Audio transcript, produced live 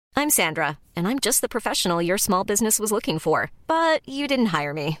I'm Sandra, and I'm just the professional your small business was looking for. But you didn't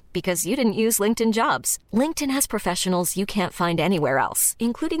hire me because you didn't use LinkedIn Jobs. LinkedIn has professionals you can't find anywhere else,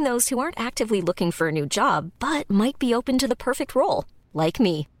 including those who aren't actively looking for a new job, but might be open to the perfect role, like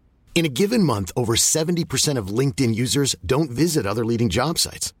me. In a given month, over 70% of LinkedIn users don't visit other leading job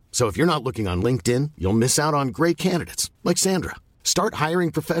sites. So if you're not looking on LinkedIn, you'll miss out on great candidates like Sandra. Start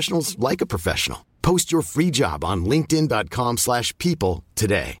hiring professionals like a professional. Post your free job on linkedin.com/people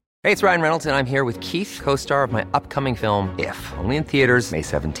today. Hey, it's Ryan Reynolds, and I'm here with Keith, co-star of my upcoming film, If, only in theaters May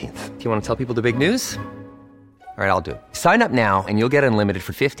 17th. Do you want to tell people the big news? All right, I'll do it. Sign up now and you'll get unlimited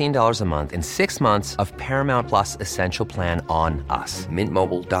for $15 a month and 6 months of Paramount Plus Essential Plan on us.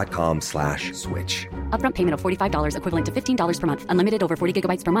 MintMobile.com/switch. Upfront payment of $45 equivalent to $15 per month. Unlimited over 40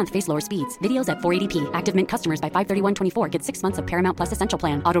 gigabytes per month. Face lower speeds. Videos at 480p. Active Mint customers by 531.24 get 6 months of Paramount Plus Essential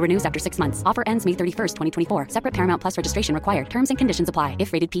Plan. Auto renews after 6 months. Offer ends May 31st, 2024. Separate Paramount Plus registration required. Terms and conditions apply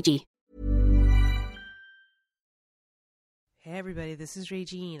if rated PG. Hey everybody, this is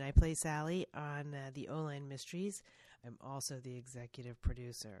Regine. I play Sally on the O-Line Mysteries. I'm also the executive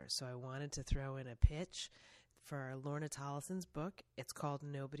producer. So I wanted to throw in a pitch for Lorna Tollison's book. It's called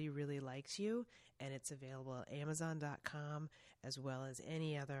Nobody Really Likes You, and it's available at Amazon.com as well as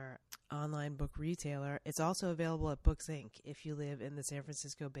any other online book retailer. It's also available at Books Inc. if you live in the San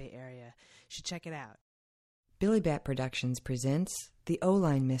Francisco Bay Area. You should check it out. Billy Bat Productions presents The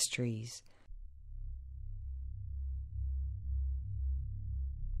O-Line Mysteries.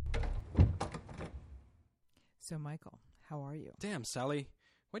 So, Michael, how are you? Damn, Sally.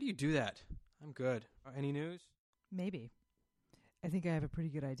 Why do you do that? I'm good. Any news? Maybe. I think I have a pretty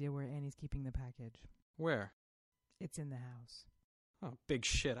good idea where Annie's keeping the package. Where? It's in the house. Oh, big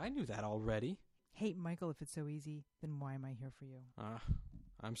shit. I knew that already. Hey, Michael, if it's so easy, then why am I here for you?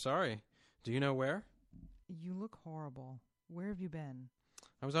 I'm sorry. Do you know where? You look horrible. Where have you been?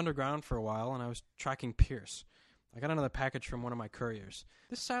 I was underground for a while, and I was tracking Pierce. I got another package from one of my couriers.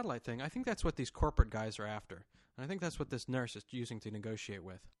 This satellite thing, I think that's what these corporate guys are after. And I think that's what this nurse is using to negotiate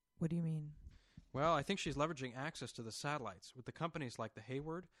with. What do you mean? Well, I think she's leveraging access to the satellites with the companies like the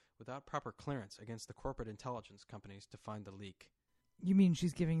Hayward without proper clearance against the corporate intelligence companies to find the leak. You mean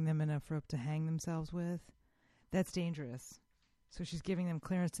she's giving them enough rope to hang themselves with? That's dangerous. So she's giving them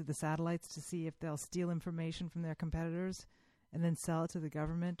clearance to the satellites to see if they'll steal information from their competitors and then sell it to the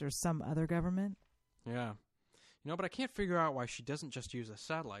government or some other government? Yeah. But I can't figure out why she doesn't just use the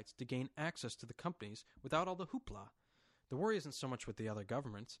satellites to gain access to the companies without all the hoopla. The worry isn't so much with the other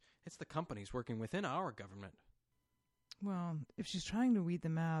governments, it's the companies working within our government. Well, if she's trying to weed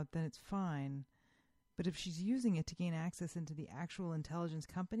them out, then it's fine. But if she's using it to gain access into the actual intelligence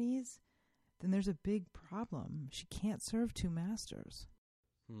companies, then there's a big problem. She can't serve two masters.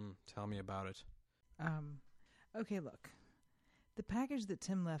 Tell me about it. Okay, look. The package that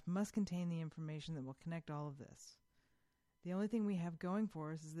Tim left must contain the information that will connect all of this. The only thing we have going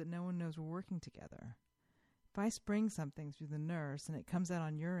for us is that no one knows we're working together. If I spring something through the nurse and it comes out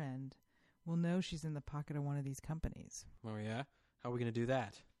on your end, we'll know she's in the pocket of one of these companies. Oh, yeah? How are we going to do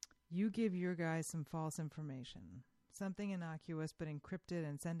that? You give your guys some false information. Something innocuous but encrypted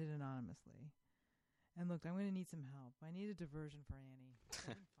and send it anonymously. And look, I'm going to need some help. I need a diversion for Annie.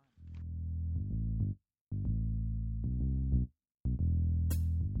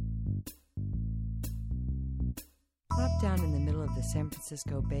 Plop down in the middle of the San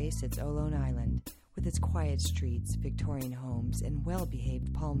Francisco Bay sits Olone Island, with its quiet streets, Victorian homes, and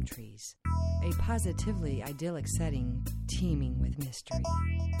well-behaved palm trees. A positively idyllic setting teeming with mystery.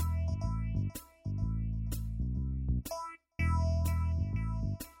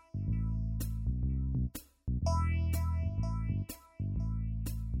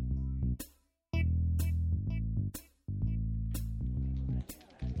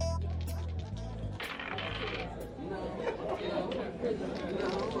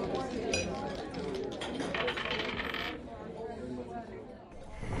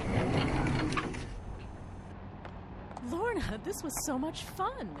 Lorna, this was so much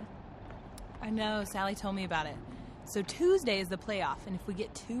fun. I know, Sally told me about it. So Tuesday is the playoff, and if we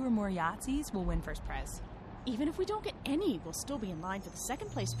get 2 or more Yahtzees, we'll win first prize. Even if we don't get any, we'll still be in line for the second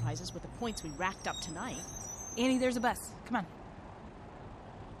place prizes with the points we racked up tonight. Annie, there's a bus. Come on.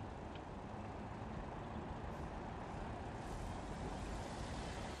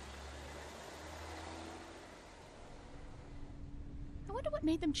 I wonder what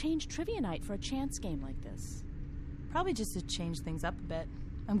made them change trivia night for a chance game like this. Probably just to change things up a bit.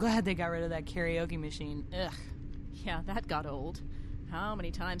 I'm glad they got rid of that karaoke machine. Ugh. Yeah, that got old. How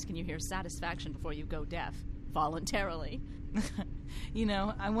many times can you hear Satisfaction before you go deaf? Voluntarily.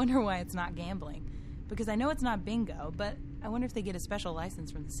 I wonder why it's not gambling. Because I know it's not bingo, but I wonder if they get a special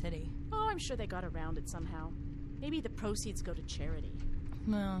license from the city. Oh, I'm sure they got around it somehow. Maybe the proceeds go to charity.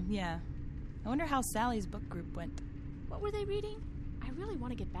 Well, yeah. I wonder how Sally's book group went. What were they reading? I really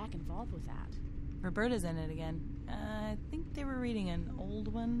want to get back involved with that. Roberta's in it again. I think they were reading an old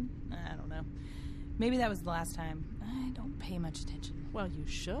one. I don't know. Maybe that was the last time. I don't pay much attention. Well, you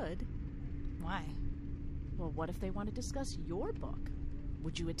should. Why? Well, what if they want to discuss your book?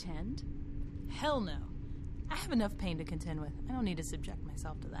 Would you attend? Hell no. I have enough pain to contend with. I don't need to subject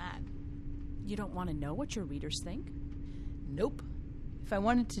myself to that. You don't want to know what your readers think? Nope. If I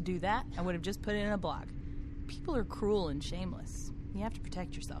wanted to do that, I would have just put it in a blog. People are cruel and shameless. You have to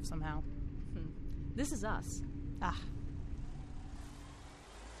protect yourself somehow. This is us. Ah.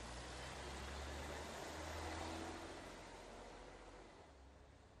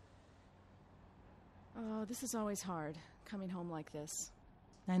 Oh, this is always hard, coming home like this.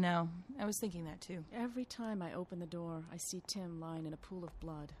 I know. I was thinking that too. Every time I open the door, I see Tim lying in a pool of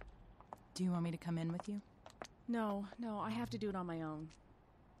blood. Do you want me to come in with you? No, I have to do it on my own.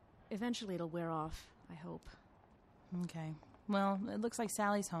 Eventually it'll wear off, I hope. Okay. Well, it looks like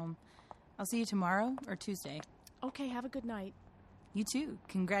Sally's home. I'll see you tomorrow or Tuesday. Okay, have a good night. You too.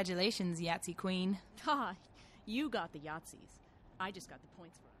 Congratulations, Yahtzee Queen. Ha! You got the Yahtzees. I just got the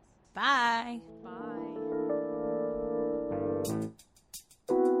points for us. Bye. Bye.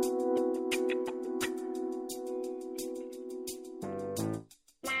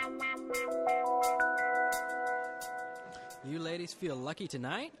 You ladies feel lucky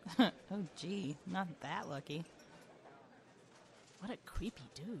tonight? Oh, gee. Not that lucky. What a creepy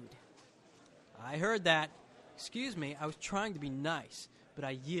dude. I heard that. Excuse me, I was trying to be nice, but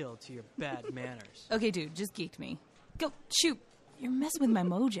I yield to your bad manners. Okay, dude, just geeked me. Go, shoot. You're messing with my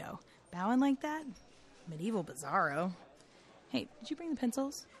mojo. Bowing like that? Medieval bizarro. Hey, did you bring the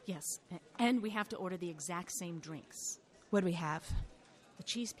pencils? Yes, and we have to order the exact same drinks. What do we have? The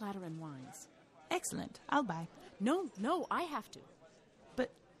cheese platter and wines. Excellent. I'll buy. No, I have to.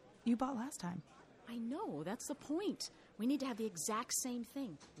 But you bought last time. I know, that's the point. We need to have the exact same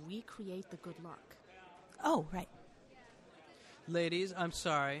thing. We create the good luck. Oh, right. Ladies, I'm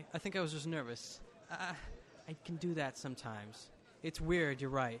sorry. I think I was just nervous. I can do that sometimes. It's weird, you're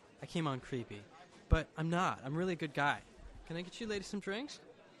right. I came on creepy. But I'm not. I'm really a good guy. Can I get you ladies some drinks?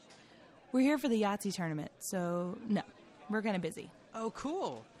 We're here for the Yahtzee tournament, so no. We're kind of busy. Oh,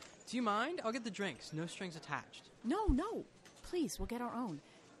 cool. Do you mind? I'll get the drinks. No strings attached. No. Please, we'll get our own.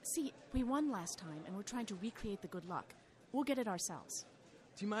 See, we won last time, and we're trying to recreate the good luck. We'll get it ourselves.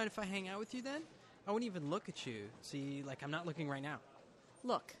 Do you mind if I hang out with you then? I wouldn't even look at you. See, like I'm not looking right now.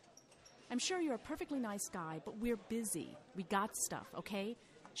 Look, I'm sure you're a perfectly nice guy, but we're busy. We got stuff, okay?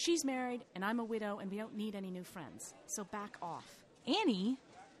 She's married, and I'm a widow, and we don't need any new friends. So back off. Annie?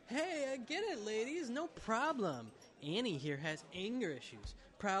 Hey, I get it, ladies. No problem. Annie here has anger issues.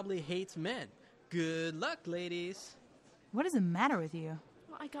 Probably hates men. Good luck, ladies. What is the matter with you?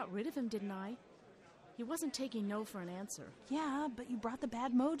 Well, I got rid of him, didn't I? He wasn't taking no for an answer. Yeah, but you brought the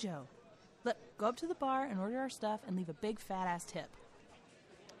bad mojo. Look, go up to the bar and order our stuff and leave a big fat-ass tip.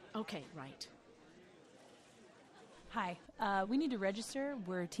 Okay, right. Hi, we need to register.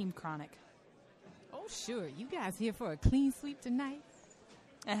 We're Team Chronic. Oh, sure. You guys here for a clean sweep tonight?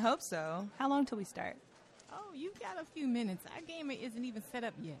 I hope so. How long till we start? Oh, you got a few minutes. Our gamer isn't even set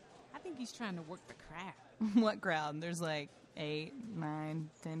up yet. I think he's trying to work the crowd. What crowd? There's like 8, 9,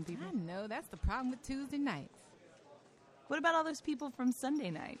 10 people. I know. That's the problem with Tuesday nights. What about all those people from Sunday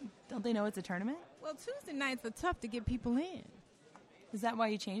night? Don't they know it's a tournament? Well, Tuesday nights are tough to get people in. Is that why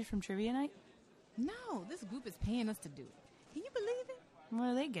you changed from trivia night? No, this group is paying us to do it. Can you believe it? What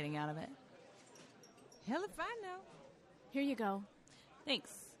are they getting out of it? Hell if I know. Here you go.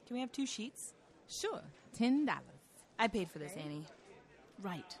 Thanks. Can we have 2 sheets? Sure. $10. I paid for this, Annie.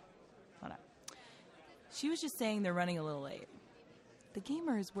 Right. Hold up. She was just saying they're running a little late. The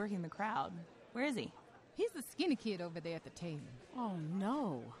gamer is working the crowd. Where is he? He's the skinny kid over there at the table. Oh,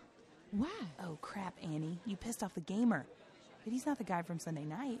 no. Why? Oh, crap, Annie. You pissed off the gamer. But he's not the guy from Sunday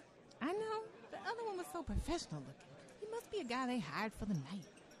night. I know. The other one was so professional looking. He must be a guy they hired for the night.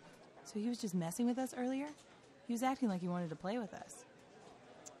 So he was just messing with us earlier? He was acting like he wanted to play with us.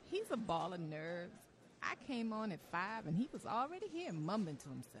 He's a ball of nerves. I came on at 5, and he was already here mumbling to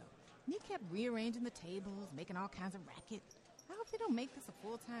himself. And he kept rearranging the tables, making all kinds of racket. I hope they don't make this a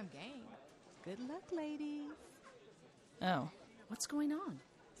full-time game. Good luck, ladies. Oh. What's going on?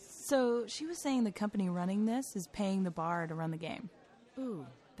 So she was saying the company running this is paying the bar to run the game. Ooh,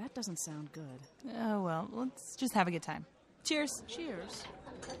 that doesn't sound good. Oh, well, let's just have a good time. Cheers. Cheers.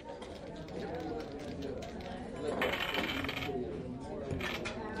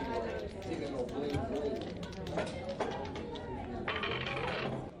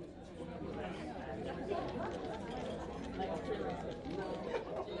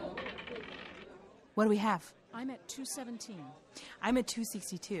 What do we have? I'm at 217. I'm at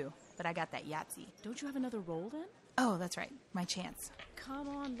 262, but I got that Yahtzee. Don't you have another roll then? Oh, that's right. My chance. Come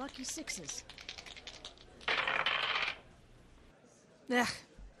on, lucky sixes. Ugh,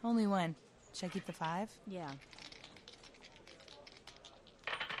 only one. Should I keep the 5? Yeah.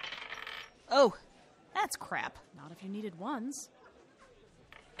 Oh, that's crap. Not if you needed ones.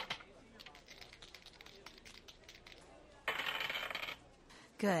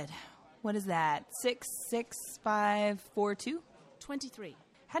 Good. What is that? 6, 6, 5, 4, 2? 23.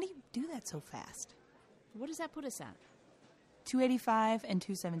 How do you do that so fast? What does that put us at? 285 and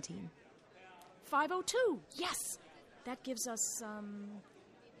 217. 502. Yes! That gives us,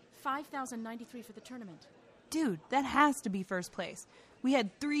 5,093 for the tournament. Dude, that has to be first place. We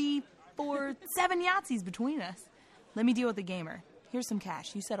had 3, 4, 7 Yahtzees between us. Let me deal with the gamer. Here's some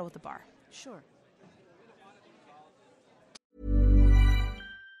cash. You settle with the bar. Sure.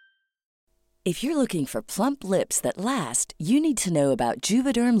 If you're looking for plump lips that last, you need to know about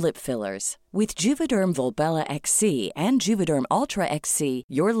Juvederm lip fillers. With Juvederm Volbella XC and Juvederm Ultra XC,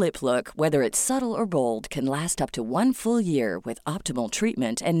 your lip look, whether it's subtle or bold, can last up to 1 full year with optimal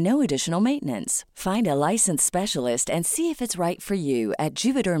treatment and no additional maintenance. Find a licensed specialist and see if it's right for you at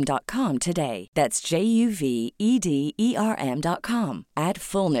Juvederm.com today. That's JUVEDERM.com. Add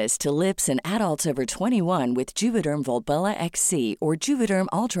fullness to lips in adults over 21 with Juvederm Volbella XC or Juvederm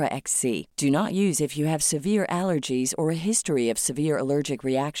Ultra XC. Do not use if you have severe allergies or a history of severe allergic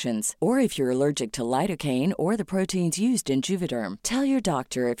reactions, or if you're allergic to lidocaine or the proteins used in Juvederm. Tell your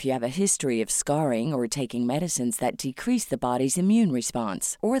doctor if you have a history of scarring or taking medicines that decrease the body's immune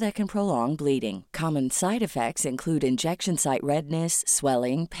response or that can prolong bleeding. Common side effects include injection site redness,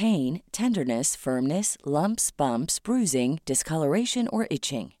 swelling, pain, tenderness, firmness, lumps, bumps, bruising, discoloration, or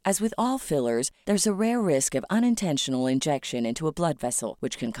itching. As with all fillers, there's a rare risk of unintentional injection into a blood vessel,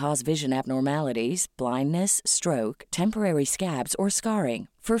 which can cause vision abnormalities, blindness, stroke, temporary scabs, or scarring.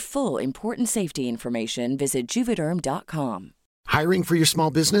 For full, important safety information, visit Juvederm.com. Hiring for your small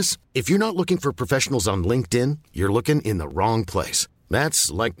business? If you're not looking for professionals on LinkedIn, you're looking in the wrong place.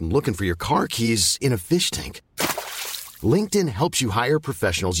 That's like looking for your car keys in a fish tank. LinkedIn helps you hire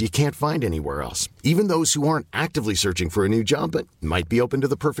professionals you can't find anywhere else, even those who aren't actively searching for a new job but might be open to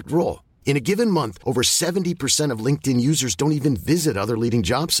the perfect role. In a given month, over 70% of LinkedIn users don't even visit other leading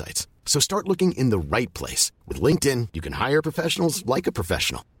job sites. So start looking in the right place. With LinkedIn, you can hire professionals like a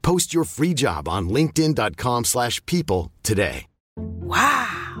professional. Post your free job on linkedin.com/people today.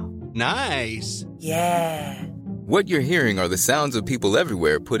 Wow. Nice. Yeah. What you're hearing are the sounds of people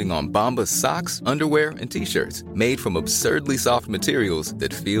everywhere putting on Bombas socks, underwear, and T-shirts made from absurdly soft materials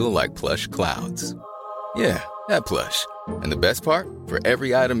that feel like plush clouds. Yeah, that plush. And the best part? For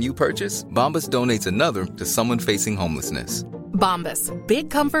every item you purchase, Bombas donates another to someone facing homelessness. Bombas. Big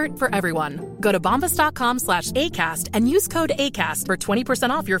comfort for everyone. Go to bombas.com/ACAST and use code ACAST for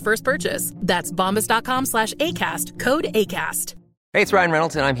 20% off your first purchase. That's bombas.com/ACAST. Code ACAST. Hey, it's Ryan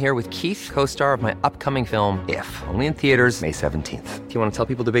Reynolds, and I'm here with Keith, co-star of my upcoming film, If, only in theaters May 17th. Do you want to tell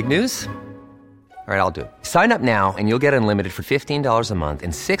people the big news? All right, I'll do it. Sign up now and you'll get unlimited for $15 a month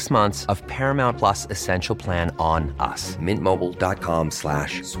and 6 months of Paramount Plus Essential Plan on us.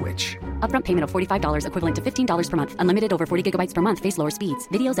 MintMobile.com/switch. Upfront payment of $45 equivalent to $15 per month. Unlimited over 40 gigabytes per month. Face lower speeds.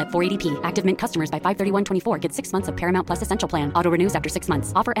 Videos at 480p. Active Mint customers by 531.24 get 6 months of Paramount Plus Essential Plan. Auto renews after 6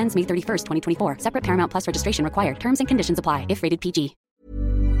 months. Offer ends May 31st, 2024. Separate Paramount Plus registration required. Terms and conditions apply if rated PG.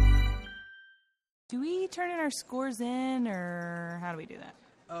 Do we turn in our scores in, or how do we do that?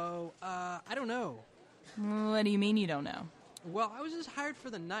 Oh, I don't know. What do you mean you don't know? Well, I was just hired for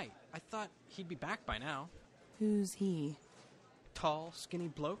the night. I thought he'd be back by now. Who's he? Tall, skinny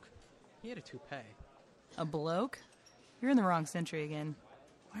bloke. He had a toupee. A bloke? You're in the wrong century again.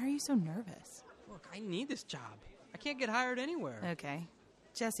 Why are you so nervous? Look, I need this job. I can't get hired anywhere. Okay.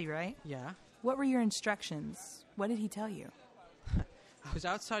 Jesse, right? Yeah? What were your instructions? What did he tell you? I was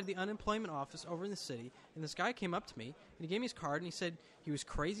outside the unemployment office over in the city, and this guy came up to me, and he gave me his card, and he said he was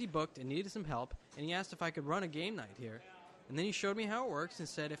crazy booked and needed some help, and he asked if I could run a game night here. And then he showed me how it works and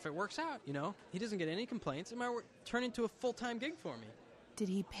said if it works out, he doesn't get any complaints, it might turn into a full-time gig for me. Did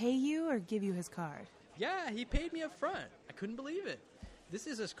he pay you or give you his card? Yeah, he paid me up front. I couldn't believe it. This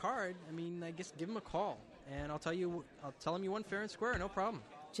is his card. I guess give him a call, and I'll tell him you won fair and square, no problem.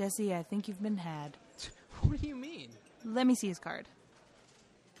 Jesse, I think you've been had. What do you mean? Let me see his card.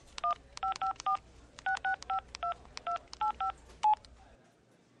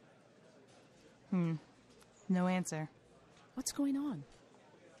 No answer. What's going on?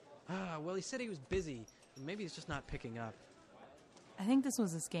 Well, he said he was busy. Maybe he's just not picking up. I think this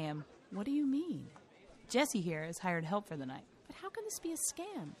was a scam. What do you mean? Jesse here has hired help for the night. But how can this be a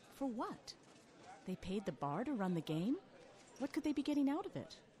scam? For what? They paid the bar to run the game? What could they be getting out of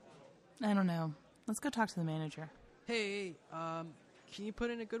it? I don't know. Let's go talk to the manager. Hey, can you put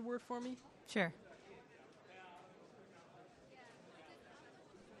in a good word for me? Sure.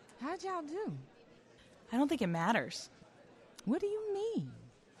 How'd y'all do? I don't think it matters. What do you mean?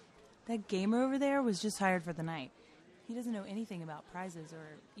 That gamer over there was just hired for the night. He doesn't know anything about prizes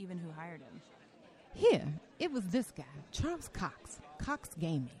or even who hired him. Here, it was this guy, Charles Cox, Cox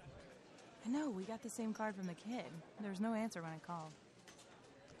Gaming. I know, we got the same card from the kid. There was no answer when I called.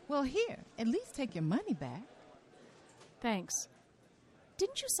 Well, here, at least take your money back. Thanks.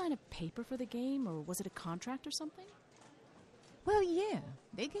 Didn't you sign a paper for the game, or was it a contract or something? Well, yeah.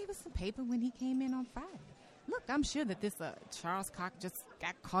 They gave us some paper when he came in on Friday. Look, I'm sure that this Charles Cox just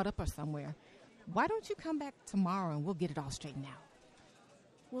got caught up or somewhere. Why don't you come back tomorrow and we'll get it all straightened out?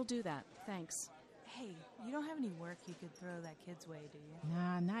 We'll do that. Thanks. Hey, you don't have any work you could throw that kid's way, do you?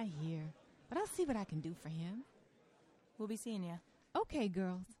 Nah, not here. But I'll see what I can do for him. We'll be seeing you. Okay,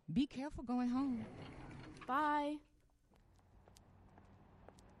 girls. Be careful going home. Bye.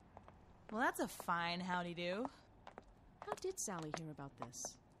 Well, that's a fine howdy-do. How did Sally hear about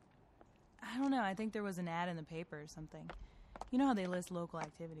this? I don't know. I think there was an ad in the paper or something. You know how they list local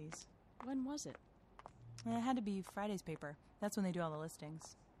activities. When was it? It had to be Friday's paper. That's when they do all the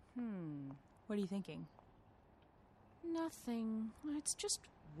listings. What are you thinking? Nothing. It's just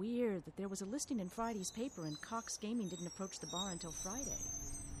weird that there was a listing in Friday's paper and Cox Gaming didn't approach the bar until Friday.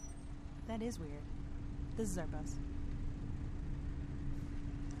 That is weird. This is our bus.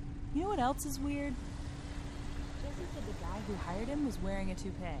 You know what else is weird? Jesse said the guy who hired him was wearing a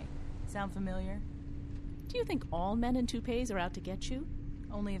toupee. Sound familiar? Do you think all men in toupees are out to get you?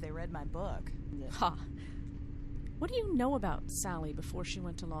 Only if they read my book. Ha! What do you know about Sally before she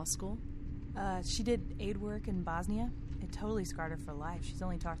went to law school? She did aid work in Bosnia. It totally scarred her for life. She's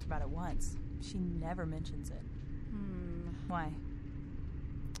only talked about it once. She never mentions it. Why?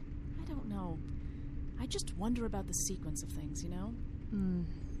 I don't know. I just wonder about the sequence of things, you know?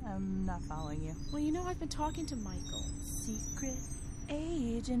 I'm not following you. Well, you know, I've been talking to Michael. Secret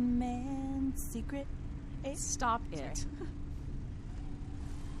agent man, secret agent... Stop it. Sorry.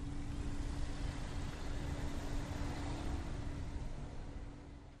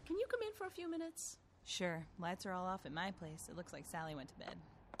 Can you come in for a few minutes? Sure. Lights are all off at my place. It looks like Sally went to bed.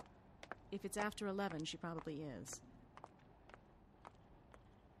 If it's after 11, she probably is.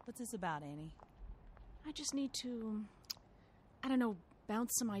 What's this about, Annie? I just need to, I don't know,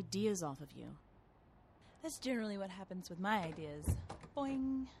 bounce some ideas off of you. That's generally what happens with my ideas.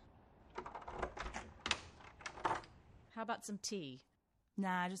 Boing. How about some tea?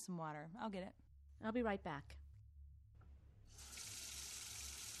 Nah, just some water. I'll get it. I'll be right back.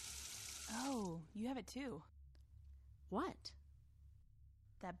 Oh, you have it too. What?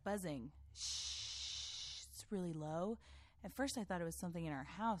 That buzzing. Shh. It's really low. At first I thought it was something in our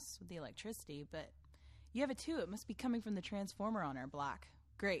house with the electricity, but you have it too. It must be coming from the transformer on our block.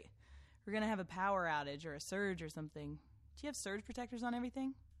 Great. We're going to have a power outage or a surge or something. Do you have surge protectors on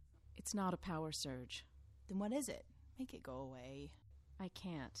everything? It's not a power surge. Then what is it? Make it go away. I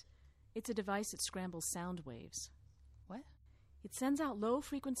can't. It's a device that scrambles sound waves. What? It sends out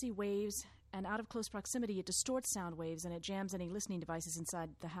low-frequency waves, and out of close proximity it distorts sound waves and it jams any listening devices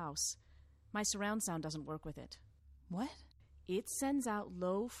inside the house. My surround sound doesn't work with it. What? It sends out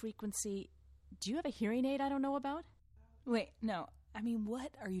low-frequency... Do you have a hearing aid I don't know about? Wait, no. I mean,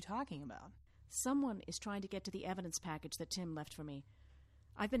 what are you talking about? Someone is trying to get to the evidence package that Tim left for me.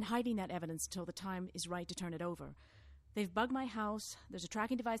 I've been hiding that evidence until the time is right to turn it over. They've bugged my house, there's a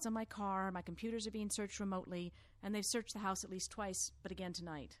tracking device on my car, my computers are being searched remotely, and they've searched the house at least twice, but again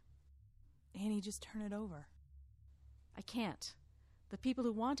tonight. Annie, just turn it over. I can't. The people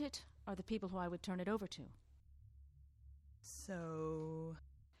who want it are the people who I would turn it over to. So...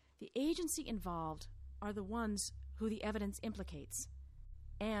 The agency involved are the ones who the evidence implicates,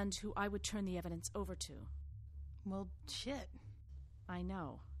 and who I would turn the evidence over to. Well, shit. I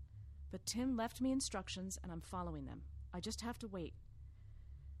know. But Tim left me instructions, and I'm following them. I just have to wait.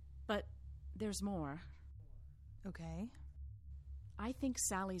 But there's more. Okay. I think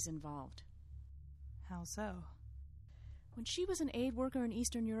Sally's involved. How so? When she was an aid worker in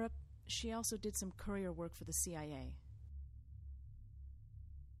Eastern Europe, she also did some courier work for the CIA.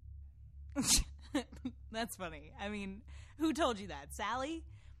 That's funny. I mean, who told you that? Sally?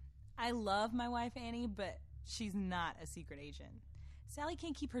 I love my wife, Annie, but she's not a secret agent. Sally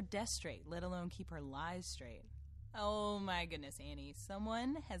can't keep her desk straight, let alone keep her lies straight. Oh my goodness, Annie.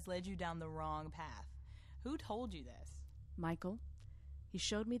 Someone has led you down the wrong path. Who told you this? Michael. He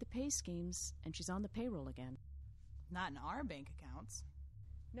showed me the pay schemes, and she's on the payroll again. Not in our bank accounts.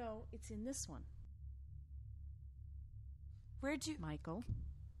 No, it's in this one. Where'd you... Michael?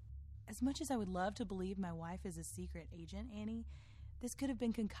 As much as I would love to believe my wife is a secret agent, Annie, this could have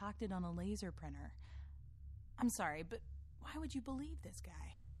been concocted on a laser printer. I'm sorry, but why would you believe this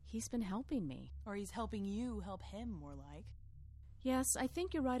guy? He's been helping me. Or he's helping you help him, more like. Yes, I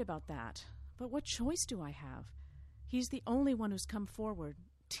think you're right about that. But what choice do I have? He's the only one who's come forward.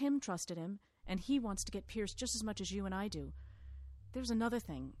 Tim trusted him, and he wants to get Pierce just as much as you and I do. There's another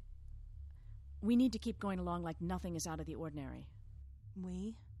thing. We need to keep going along like nothing is out of the ordinary.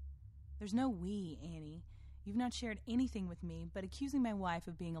 We? There's no we, Annie. You've not shared anything with me but accusing my wife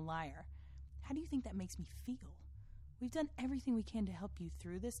of being a liar. How do you think that makes me feel? We've done everything we can to help you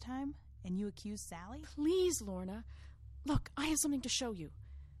through this time, and you accuse Sally? Please, Lorna. Look, I have something to show you.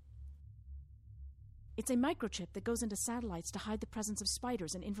 It's a microchip that goes into satellites to hide the presence of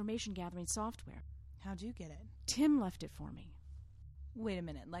spiders and information-gathering software. How'd you get it? Tim left it for me. Wait a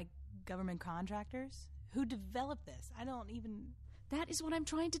minute, like government contractors? Who developed this? I don't even... That is what I'm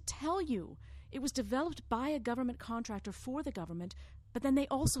trying to tell you. It was developed by a government contractor for the government, but then they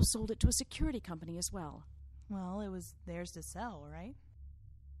also sold it to a security company as well. Well, it was theirs to sell, right?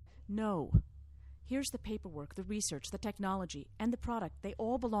 No. Here's the paperwork, the research, the technology, and the product. They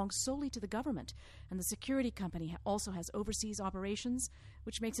all belong solely to the government, and the security company also has overseas operations,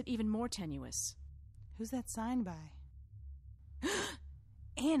 which makes it even more tenuous. Who's that signed by?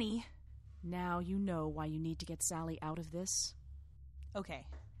 Annie! Now you know why you need to get Sally out of this. Okay,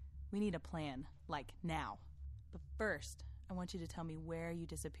 we need a plan, like now. But first, I want you to tell me where you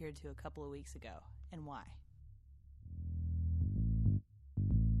disappeared to a couple of weeks ago, and why.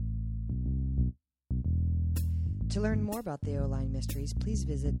 To learn more about the O-Line Mysteries, please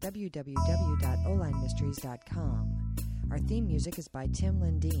visit www.olinemysteries.com. Our theme music is by Tim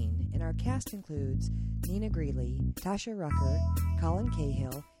Lindeen, and our cast includes Nina Greeley, Tasha Rucker, Colin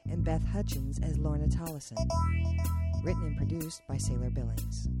Cahill, and Beth Hutchins as Lorna Tollison. Written and produced by Sailor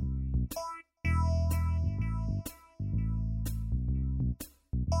Billings.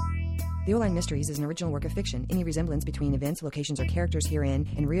 The O-Line Mysteries is an original work of fiction. Any resemblance between events, locations, or characters herein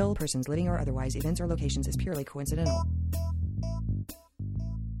and real persons, living or otherwise, events or locations is purely coincidental.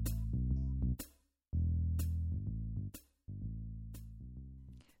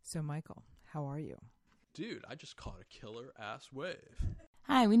 So, Michael, how are you? Dude, I just caught a killer-ass wave.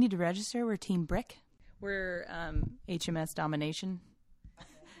 Hi, we need to register. We're Team Brick. We're HMS Domination.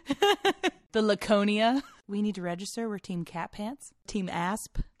 The Laconia. We need to register. We're Team Cat Pants. Team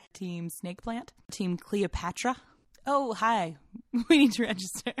Asp. Team Snake Plant. Team Cleopatra. Oh, hi. We need to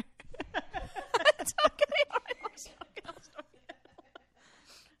register.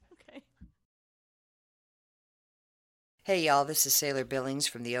 Okay. Hey, y'all, this is Sailor Billings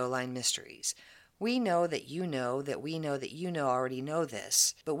from the O-Line Mysteries. We know that you know that we know that you know already know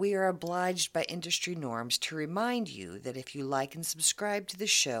this, but we are obliged by industry norms to remind you that if you like and subscribe to the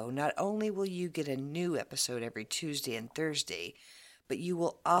show, not only will you get a new episode every Tuesday and Thursday, but you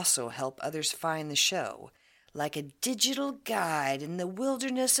will also help others find the show, like a digital guide in the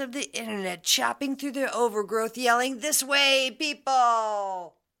wilderness of the internet, chopping through their overgrowth, yelling, "This way,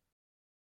 people!"